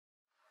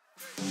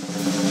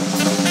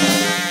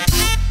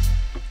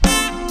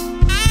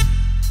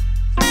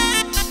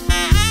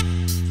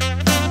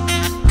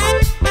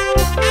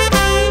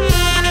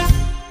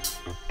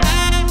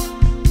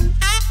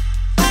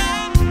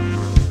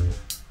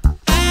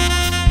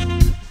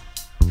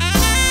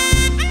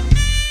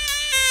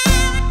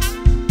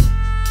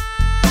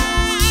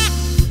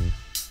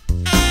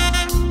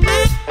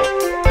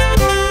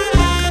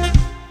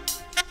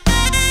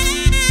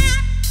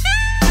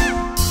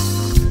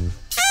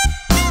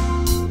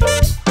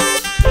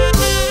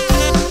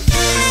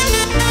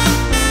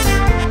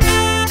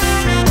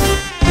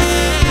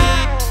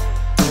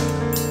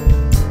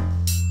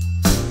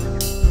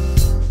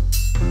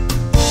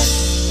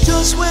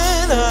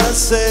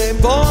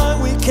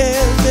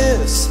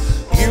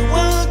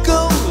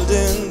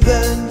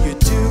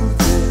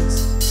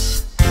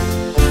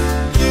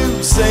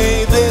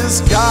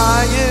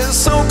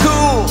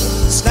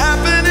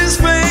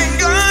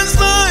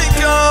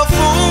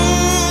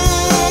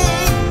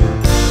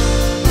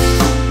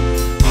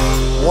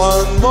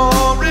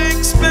more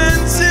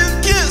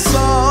expensive kiss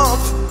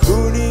off.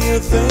 Who do you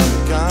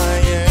think I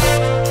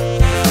am?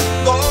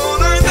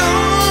 Lord, I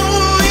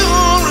know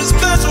you're a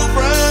special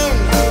friend,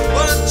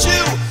 but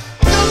you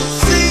don't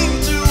seem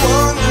to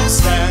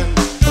understand.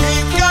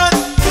 We've got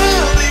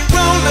heavy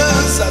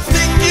rollers, I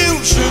think you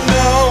should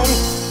know.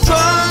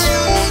 Try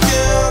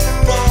again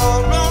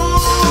tomorrow.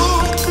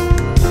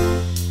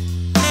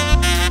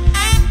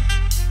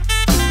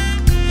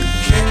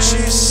 Can't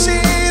you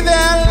see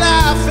they're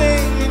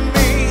laughing at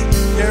me?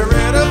 Get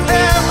rid of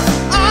him,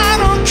 I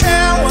don't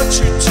care what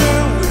you do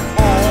at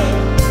home.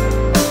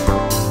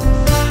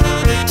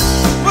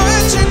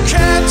 But you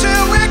can't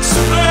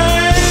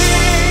explain.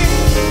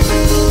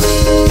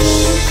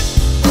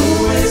 Who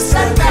is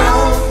that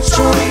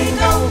Gaucho?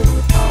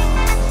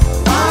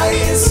 Why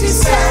is he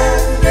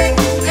standing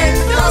in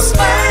the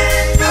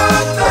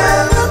spangled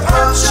leather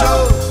poncho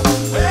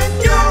with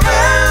your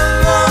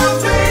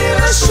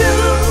elevator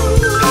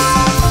shoes?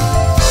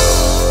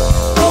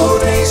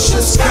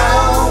 Audacious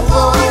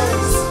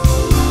cowboys,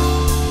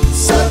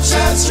 such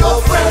as your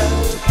friend,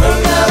 will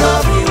never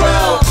be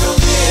welcome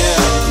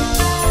here.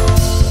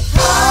 I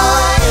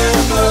am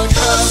the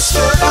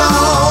custard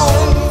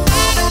home.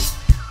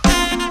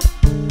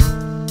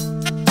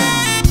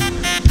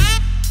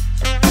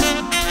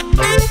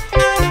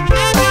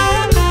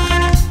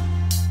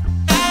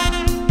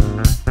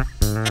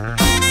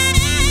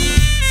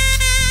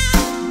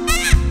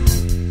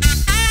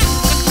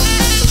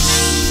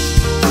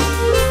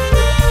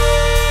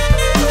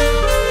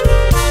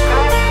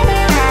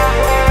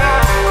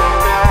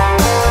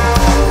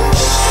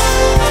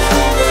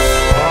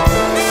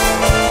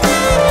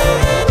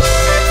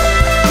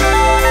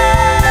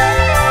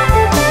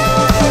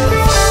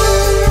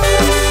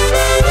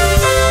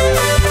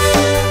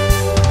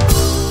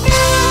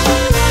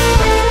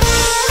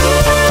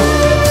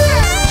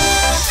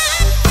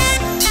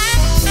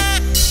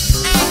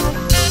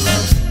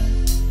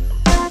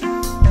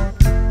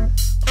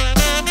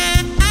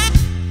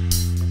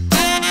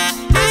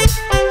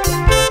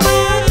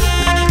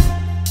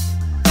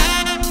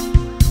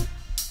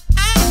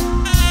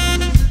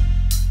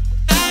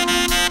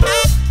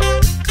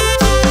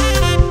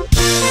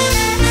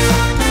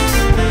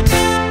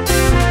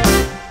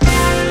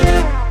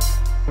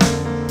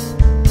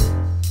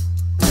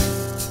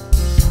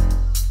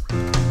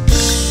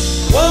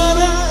 What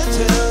I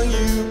tell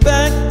you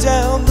back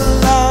down the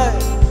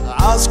line,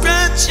 I'll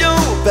scratch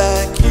your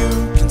back, you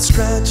can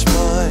scratch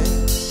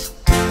mine.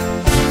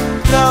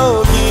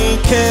 No, he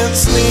can't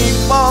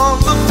sleep on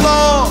the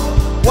floor.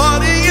 What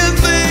do you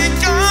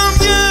think I'm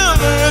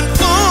yelling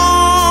for?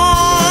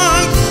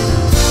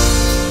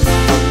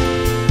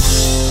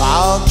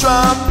 I'll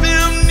drop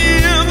him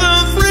near the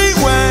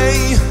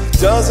freeway.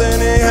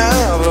 Doesn't he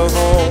have a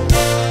home?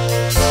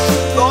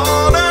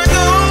 Lord, I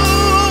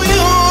know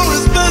you're a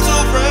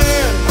special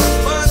friend,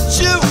 but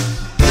you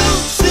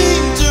don't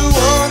seem to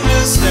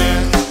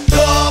understand.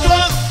 You're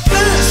a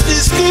nasty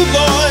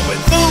schoolboy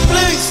with no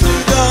place to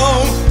go.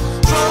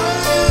 Try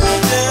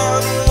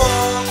again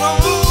tomorrow.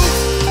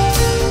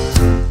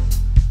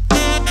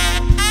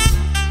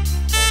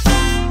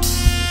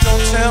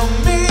 Don't tell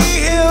me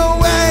he'll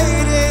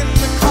wait in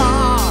the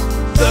car.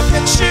 Look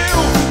at you,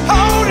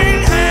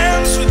 holding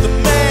hands with the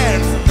man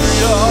from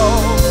Rio.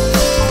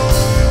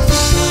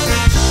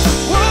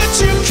 What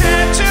you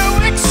can't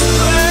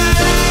explain.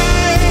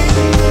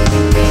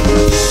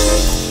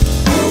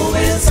 Who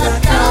is that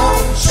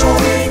Gaucho?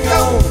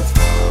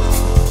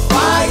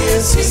 Why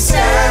is he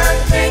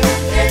standing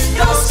in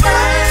your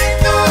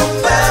spangled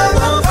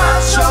leather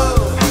poncho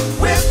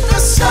with the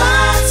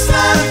sides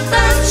that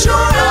match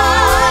your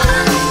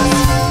eyes?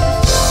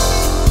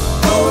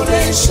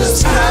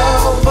 Audacious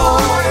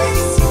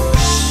cowboys,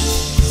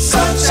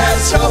 such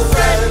as your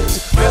friend,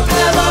 will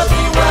never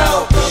be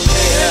welcome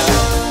here.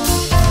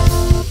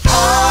 I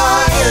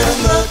am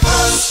the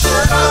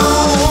custard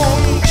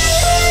home.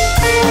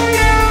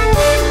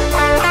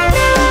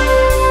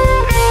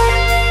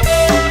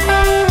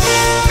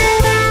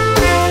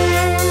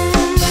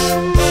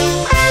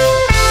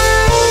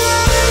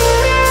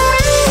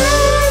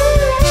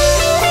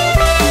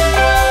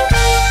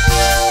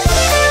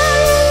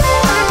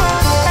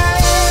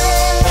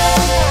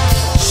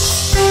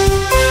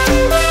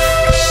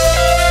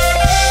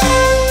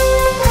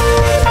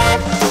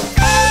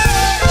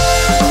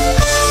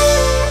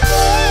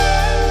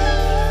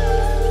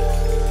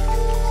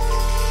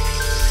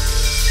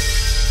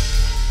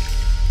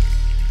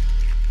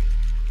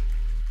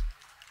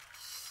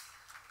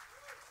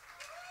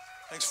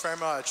 Thanks very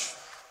much.